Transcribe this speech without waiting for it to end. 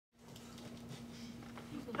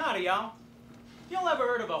Howdy, y'all. Y'all ever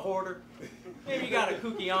heard of a hoarder? Maybe you got a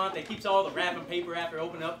kooky aunt that keeps all the wrapping paper after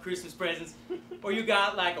opening up Christmas presents. Or you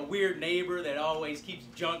got like a weird neighbor that always keeps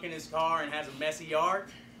junk in his car and has a messy yard.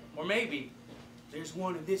 Or maybe there's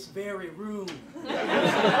one in this very room.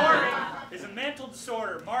 Hoarding is a mental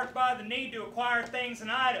disorder marked by the need to acquire things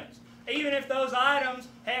and items, even if those items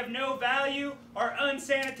have no value, are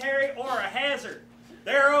unsanitary, or a hazard.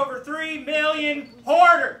 There are over 3 million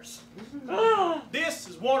hoarders. This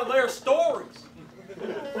is one of their stories.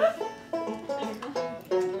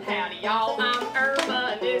 Howdy y'all, I'm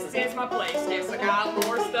Irma, and this is my place. Yes, I got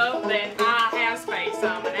more stuff than I have space.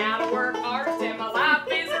 I'm an out-of-work artist and my life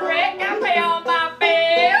is a wreck. I pay all my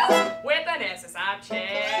bills with an SSI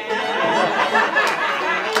check.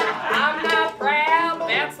 I'm not proud, but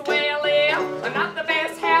that's the way I live. I'm not the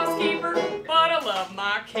best housekeeper, but I love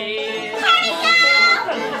my kids.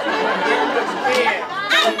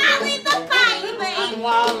 I'm Molly the baby. I'm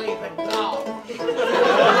Wally the dog.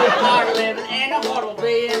 Our living in a hoard'll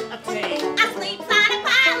be in a team. I sleep on a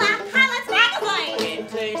pile of Highlights magazine. Getting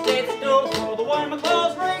tasty stools for the way my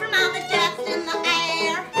clothes ring. From all the dust in the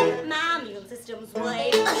air, my immune system's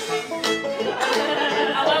weak.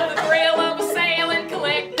 I love the thrill of a sale and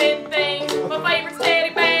collecting things. My favorite's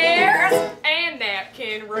teddy bears and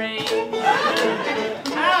napkin rings.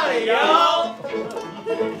 Howdy, y'all.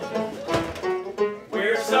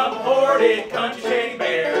 We're some hoarded country teddy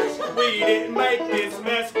bears. We didn't make this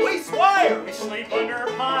mess, we swear. We sleep under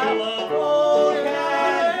a pile of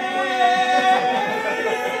organized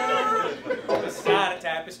beside a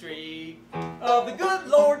tapestry of the good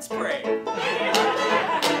Lord's prayer.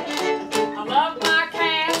 I love my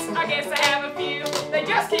cats, I guess I have a few. They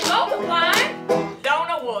just keep multiplying, don't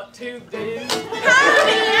know what to do.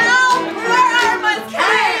 Howdy, y'all! We're Irma's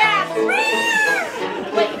cats!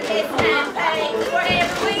 We kiss and pay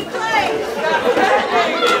wherever we play.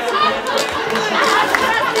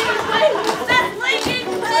 That's Lincoln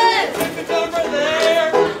Blues! It's over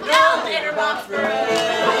there. No litter box room.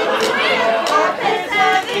 Carpets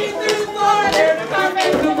heavy through the floor. There's a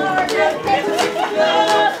carpet floor. Just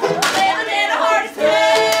living in a horse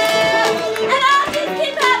too. And I'll just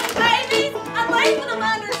keep having babies. I'm leaving them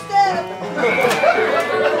under stuff.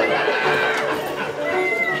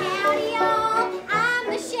 Howdy, y'all. I'm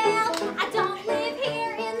Michelle. I don't live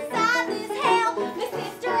here inside this hell. My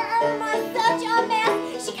sister Irma's such a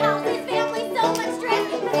mess. She causes family so much stress.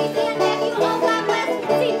 My niece and nephew, oh God bless.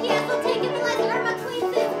 CPS will take it unless Irma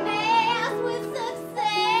cleans this mess with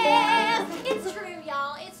success. It's true,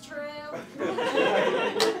 y'all. It's true.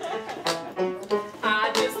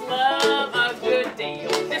 I just love a good deal.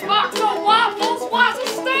 This box of waffles was a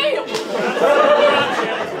steal.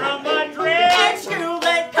 from my dress. At school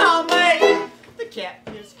they call me the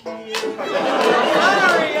Captain's kid.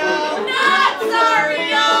 Sorry, y'all. Not sorry,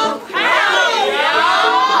 y'all. Howdy,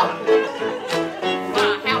 y'all!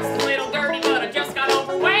 My house is a little dirty, but I just got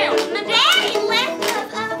overwhelmed. My daddy left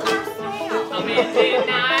us of our smell. I'm in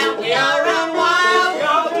denial. We all run wild.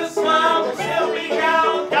 Y'all just smile, we'll still be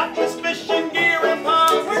out. Got this fishing gear and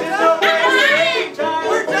ponds. We're done.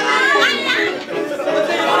 We're done.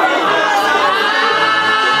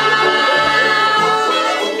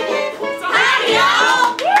 Howdy,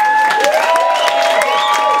 y'all.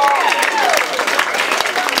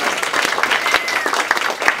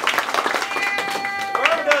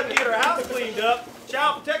 Irma doesn't get her house cleaned up,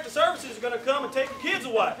 Child Protective Services are going to come and take the kids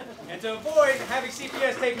away. And to avoid having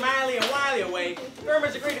CPS take Miley and Wiley away,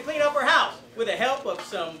 Irma's agreed to clean up her house with the help of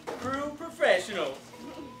some crew professionals.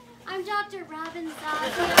 I'm Dr. Robin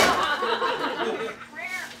Zazio,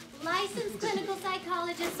 licensed clinical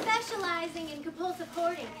psychologist specializing in compulsive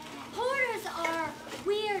hoarding. Hoarders are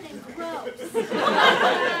weird and gross.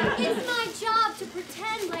 It's my job to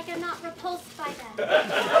pretend like I'm not repulsed by them.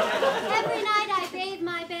 Every night I bathe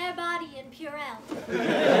my bare body in Purell.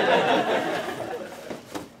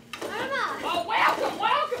 Irma, Oh, welcome,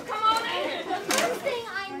 welcome, come on in. the first thing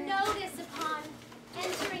I notice upon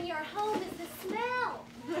entering your home is the smell.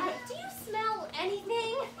 Do you smell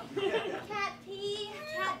anything? Cat pee,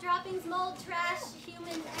 cat droppings, mold, trash,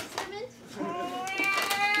 human excrement?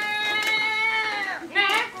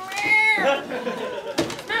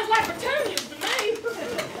 Smells like petunias to me.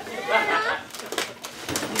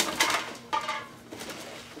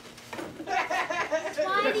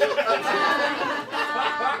 Why do you think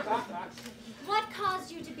what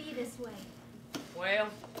caused you to be this way? Well,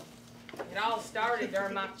 it all started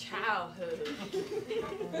during my childhood,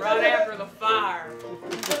 right after the fire.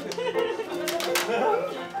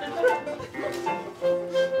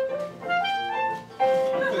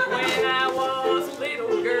 When I was a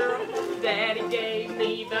little girl, Daddy gave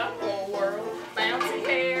me the whole world. Bouncy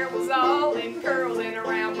hair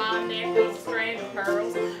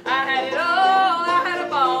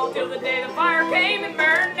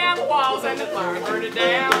and the fire burned it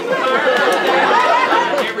down, the fire burned it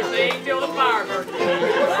down, everything till the fire burned it down.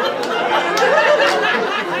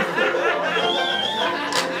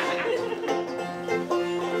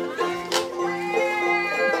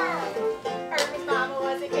 Irma's mama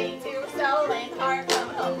was a key to her soul and heart.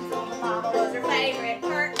 Coming home from the mama was her favorite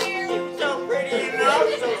part. So pretty and all,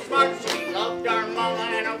 so smart, she loved our mama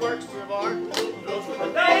and her works of art. Those were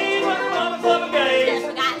the days when mama's loving gaze. Just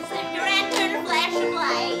forgot to slip direct to her flash and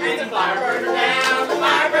blaze. And the fire burned her down, the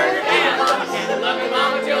fire burned her down, mama can't love me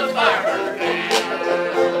mama till the fire burned her down.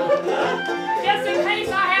 Just in case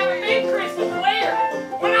I haven't been crystal clear,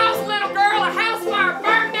 when I was a little girl, a house fire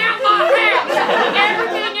burned down my house,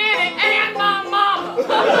 everything in it and my mama.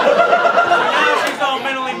 Now she's all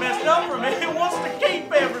mentally messed up from it and wants to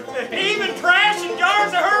keep everything. Even trash and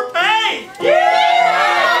jars of her pay.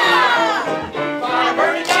 Fire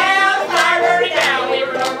burned it down, the fire burned it down. We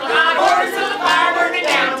were over hot horse, so the fire burned it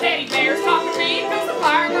down. Teddy bears talking to me because the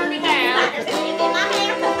fire burned it down. Suckers hanging in my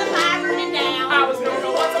hair 'cause the fire burning down. I was no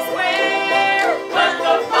no once I swear, but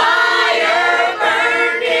the fire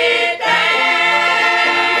burned it down.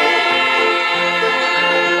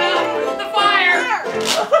 The fire.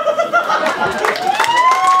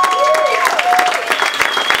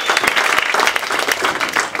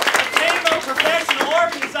 A team of professional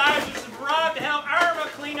organizers have arrived to help Irma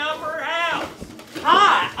clean up her house.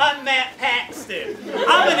 Hi, I'm Matt Paxton.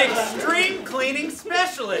 I'm an extreme cleaning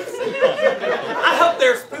specialist. I hope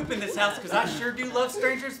there's poop in this house because I sure do love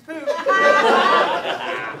strangers' poop.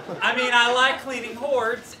 I mean, I like cleaning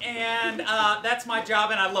hoards, and that's my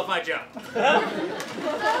job, and I love my job.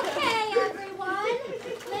 Okay, everyone.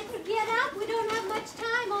 Let's get up. We don't have much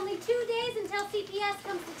time. Only 2 days until CPS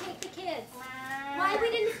comes to take the kids. Why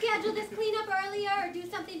we didn't schedule this cleanup earlier or do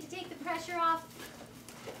something to take the pressure off,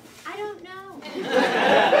 I don't know.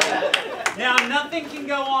 Now, nothing can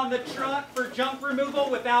go on the truck for junk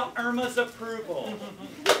removal without Irma's approval.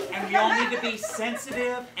 And we all need to be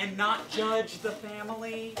sensitive and not judge the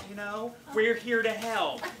family, you know? We're here to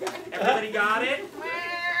help. Everybody got it?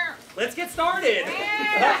 Let's get started.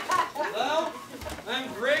 Hello,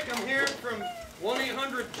 I'm Rick. I'm here from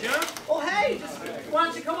 1-800-JUMP. Oh, hey, just why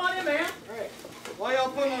don't you come on in, man? All right. Why y'all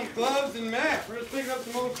putting on gloves and masks? We're just picking up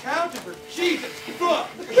some old couches for Jesus fuck.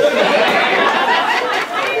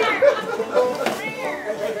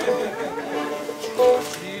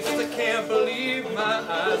 Jesus, I can't believe my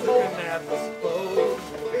eyes looking at this boat.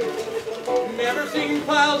 Never seen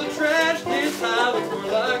piles of trash this high that were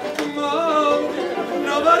like a commode.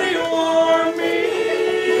 Nobody warned me.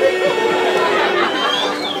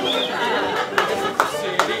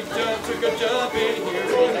 City dump took a dump in here.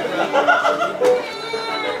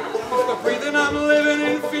 The breathing I'm living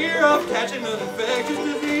in fear of catching an infectious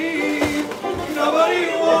disease. Nobody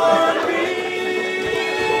warned me.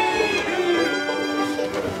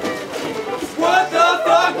 What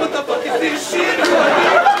the fuck is this shit?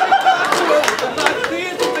 Like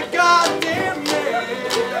this is a goddamn man.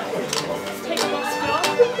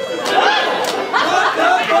 What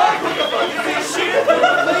the fuck is this shit? There's a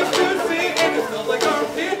place to sit and it smells like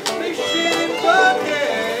armpit. They shit in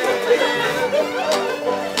buckets.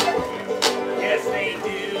 Yes, they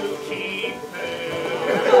do keep food.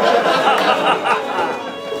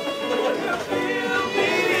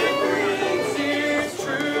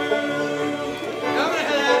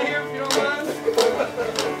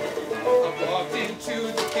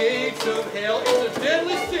 Of hell, it's a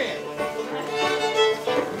deadly sin.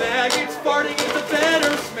 Maggots farting is a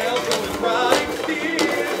better smell, so it's rotting steel.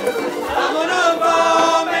 I'm gonna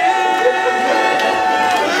vomit.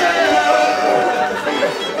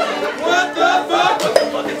 What the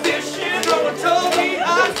fuck is this shit? No one told me I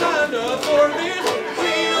signed up for this.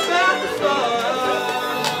 Clean about the sun.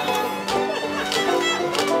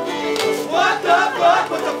 What the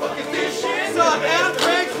fuck is this shit? Saw an ad on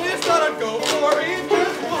Craigslist, thought I'd go for it.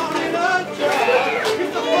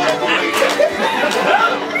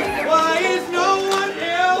 Why is no one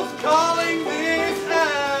else calling this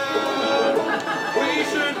out? We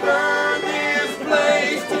should burn this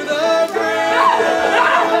place to the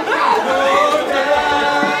ground. No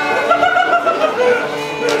doubt.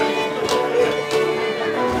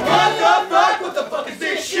 What the fuck is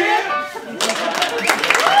this shit?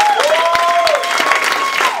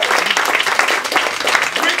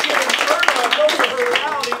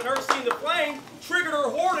 Triggered her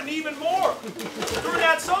hoarding even more. Through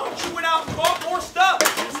that song, she went out and bought more stuff.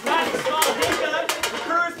 Despite a small hiccup, the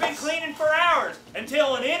crew's been cleaning for hours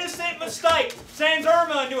until an innocent mistake sends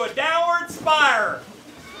Irma into a downward spiral.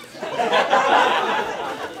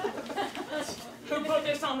 Who put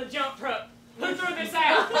this on the jump truck? Who threw this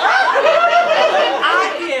out?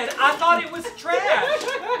 I did. I thought it was trash.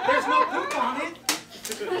 There's no poop on it.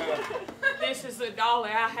 This is the dolly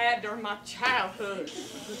I had during my childhood.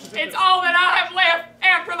 It's all that I have left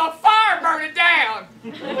after the fire burned it down.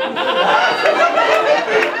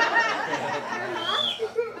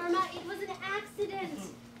 Irma, it was an accident.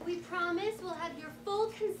 We promise we'll have your full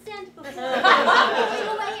consent before we give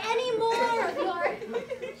away any more of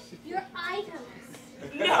your items.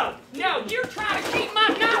 No, you're trying to keep my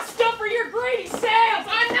nice stuff for your greedy selves.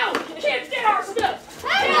 I know. Kids, get our stuff.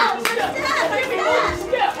 I know. Stuff. Give me more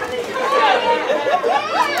stuff.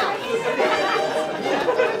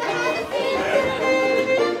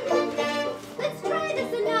 Let's try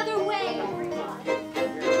this another way, everyone.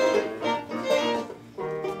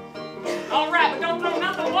 All right, but don't throw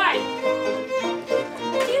nothing away.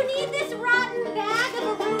 Do you need this rotten bag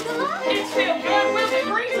of arugula? It's still good. Wilted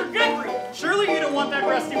greens are good for you. Surely you don't want that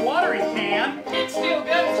rusty watering can. It's still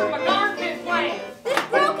good. It's from a garden been planted. This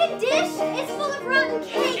broken dish is full of rotten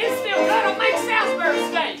cake. It's still good. I'll make Salisbury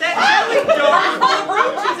steak. That jelly jar is full of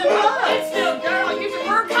roaches and bugs. It's still good. I'll use it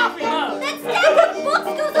for a coffee mug. That stack of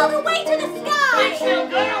books goes all the way to the sky. It's still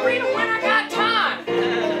good. I'll read them when I got time.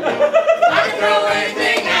 I can throw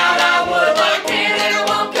anything out I would, but I can't and I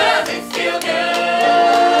won't 'cause it's still good.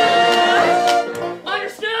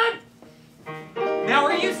 Understood? Now,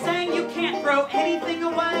 are you saying you can't throw anything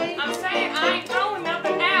away? I'm saying I ain't throwing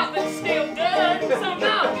nothing out that's still good, so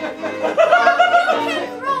no. You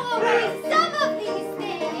can throw away some of these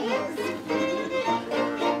things.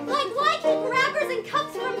 Like liking wrappers and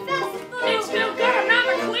cups from fast food. It's still good. I'm not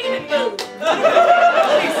in a cleaning mood.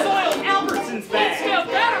 These soiled Albertsons It's bags. still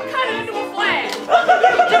good. I'll cut it into a flag.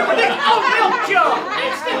 Oh, milk jar.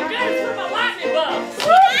 It's still good. It's for my lightning bugs. I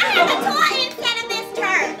have a toy instead of this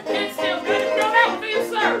turd. It's still good. It's thrown out with being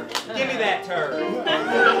served. Give me that turd.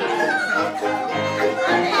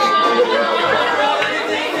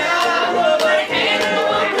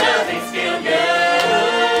 It's still good.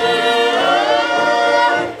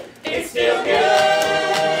 It's still good.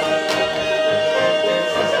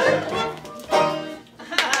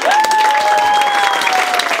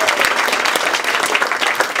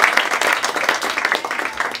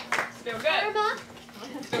 Still good. Irma,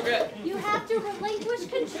 Still good. you have to relinquish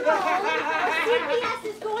control. CPS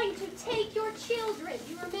is going to take your children.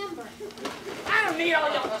 You remember? I don't need all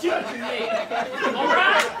y'all judging me. All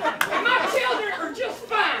right? And my children are just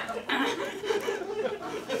fine. I'm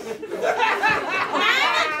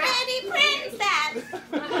a pretty princess.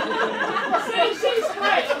 See, she's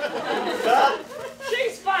great.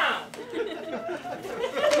 She's fine.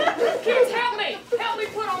 Kids, help me. Help me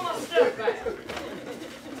put all my stuff back.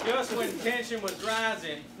 Just when tension was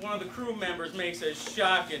rising, one of the crew members makes a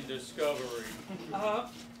shocking discovery.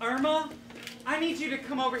 Irma, I need you to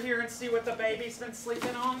come over here and see what the baby's been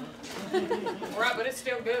sleeping on. All right, but it's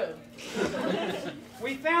still good.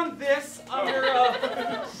 We found this under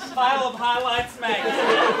a pile of highlights magazines.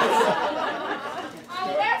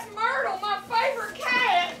 Oh, that's Myrtle, my favorite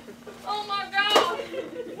cat. Oh, my God.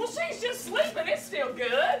 Well, she's just sleeping. It's still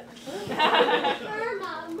good.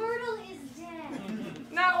 Irma, Myrtle is dead.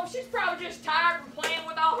 No, she's probably just tired from playing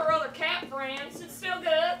with all her other cat friends. It's still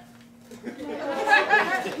good.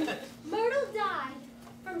 Myrtle died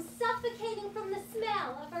from suffocating from the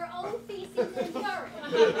smell of her own feces and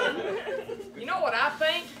urine. You know what I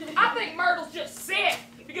think? I think Myrtle's just sick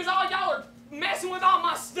because all y'all are messing with all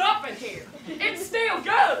my stuff in here. It's still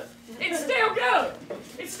good. It's still good.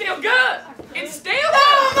 It's still good. It's still good.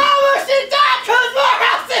 Oh, Mama, she died 'cause my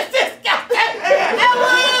house is disgusting! And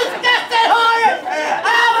what is disgusting, Hoarders?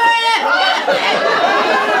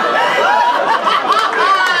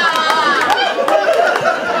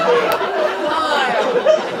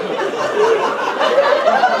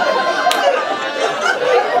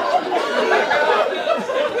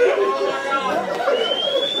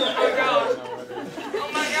 Oh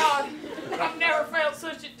my God. I've never felt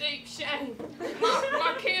such a deep shame.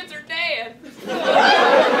 My kids are dead.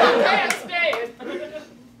 My cat's dead.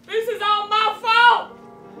 This is all my fault.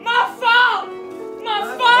 My fault.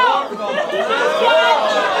 My fault. My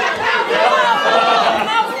fault.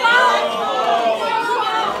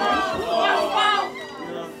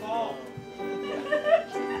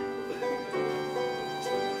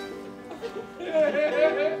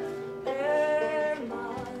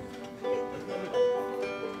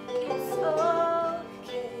 It's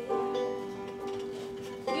okay.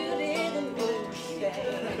 You didn't mean things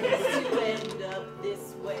to end up this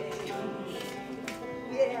way.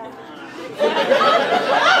 Yeah.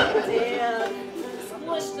 Dead,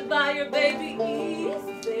 smushed by your baby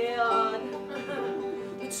is dead.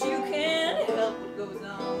 But you can't help what goes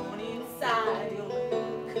on inside. inside your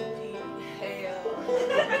complete hell.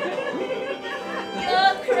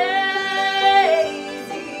 You're crazy.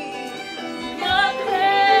 You're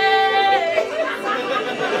crazy.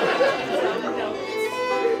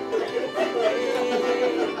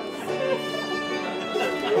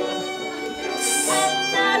 I'm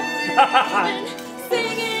not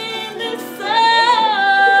singing this song.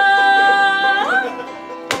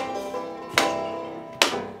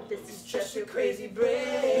 This is just your crazy brain.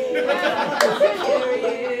 Carry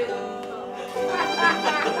it on.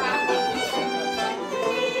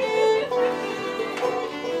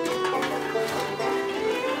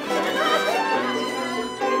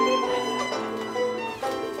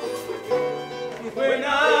 We're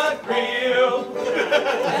not real.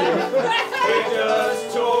 We're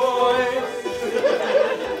just toys.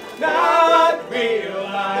 Not real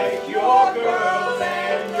like your girls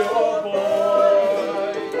and your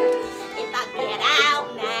boys. If I get out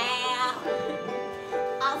now,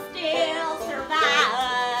 I'll still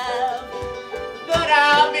survive. But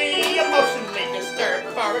I'll be emotionally disturbed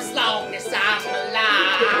for as long as I'm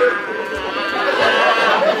alive.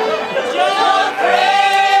 You're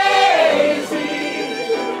crazy.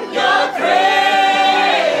 You're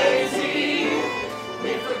crazy.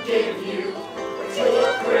 We forgive you, but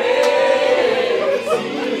you're crazy.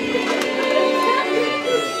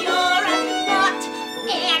 You're a nut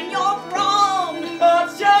and you're wrong. But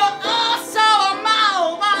you're Also a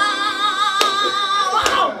mobile.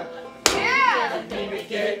 maybe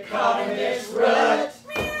get caught in this rut.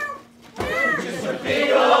 Just a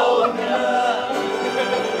big old nut.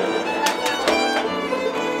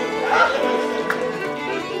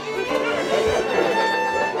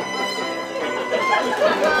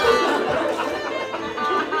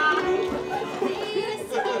 This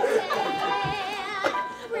is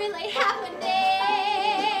really happening.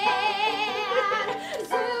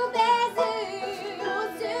 Zooby zoo,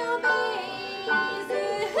 zooby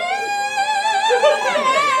zoo.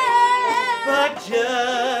 But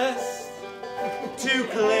just to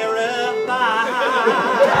clarify,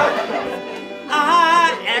 I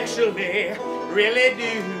actually really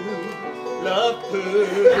do love poo.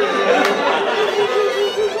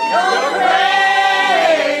 You're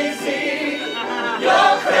crazy.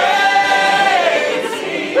 You're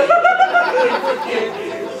crazy. We forgive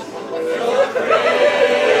you. You're crazy.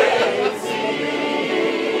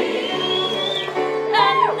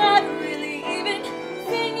 I'm not really even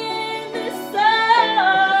singing this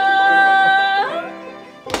song.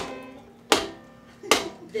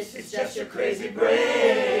 This is Just your crazy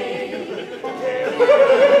brain.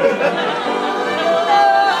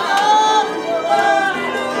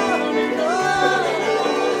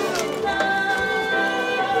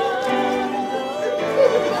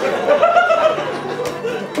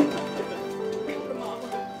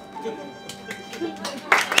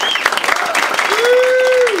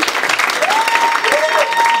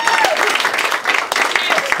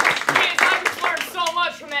 Kids, I just learned so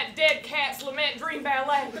much from that Dead Cat's Lament Dream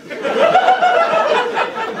Ballet.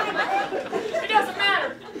 It doesn't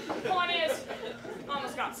matter. Point is,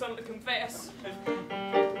 Mama's got something to confess.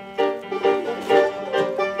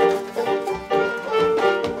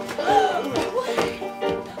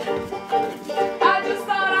 I just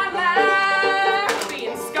thought I'd like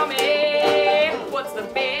being scummy. What's the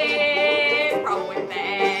big problem with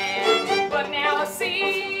that? But now I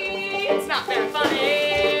see it's not very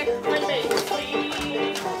funny when they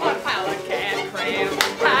sleep on a pile of cat crap.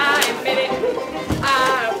 I am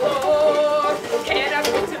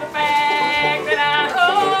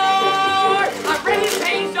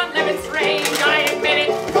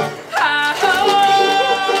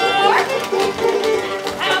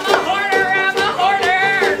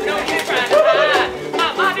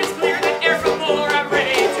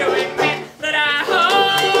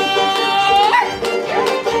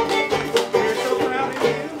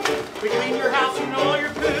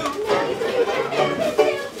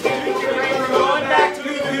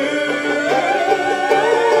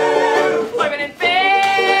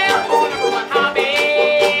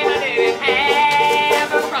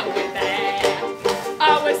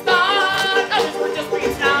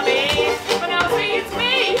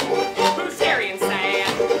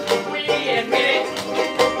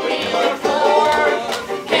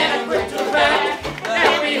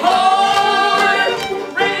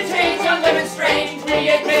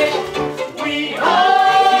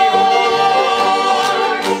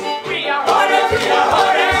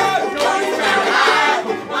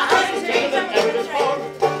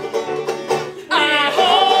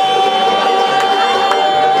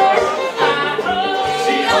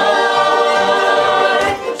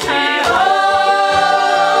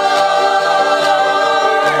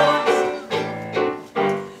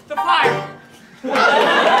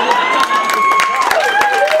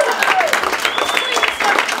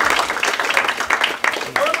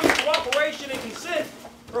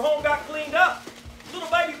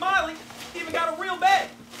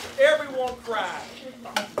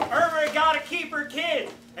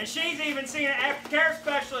hair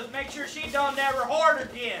specialist. Make sure she don't ever hoard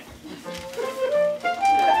again.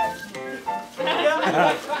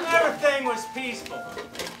 Yeah, everything was peaceful.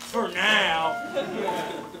 For now.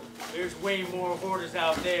 There's way more hoarders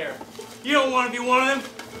out there. You don't want to be one of them,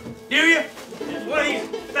 do you? One of these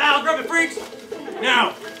foul, grubby freaks?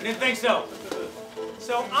 No, I didn't think so.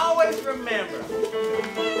 So always remember, when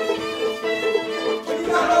you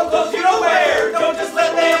got no clothes you don't wear, don't just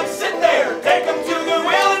let them sit there. Take them to the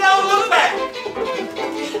well and don't look back.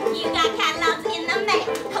 You got catalogs in the mail,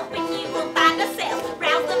 hoping you will find a sale.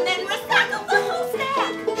 Browse them, then recycle the whole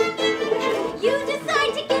stack. You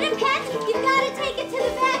decide to get a pet, you gotta take it to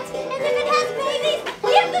the vet. And if it has babies,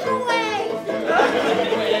 give them away.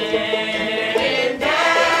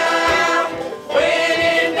 When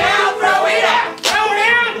in doubt, throw it out. Throw it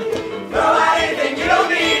out. Throw out anything you don't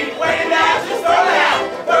need. When in doubt, just throw it out.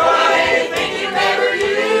 Throw out anything you never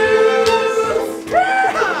use.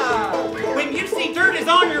 When you see dirt is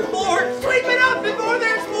on your floor, sweep it up before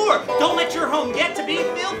there's more. Don't let your home get to be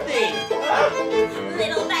filthy.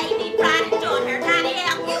 Little baby.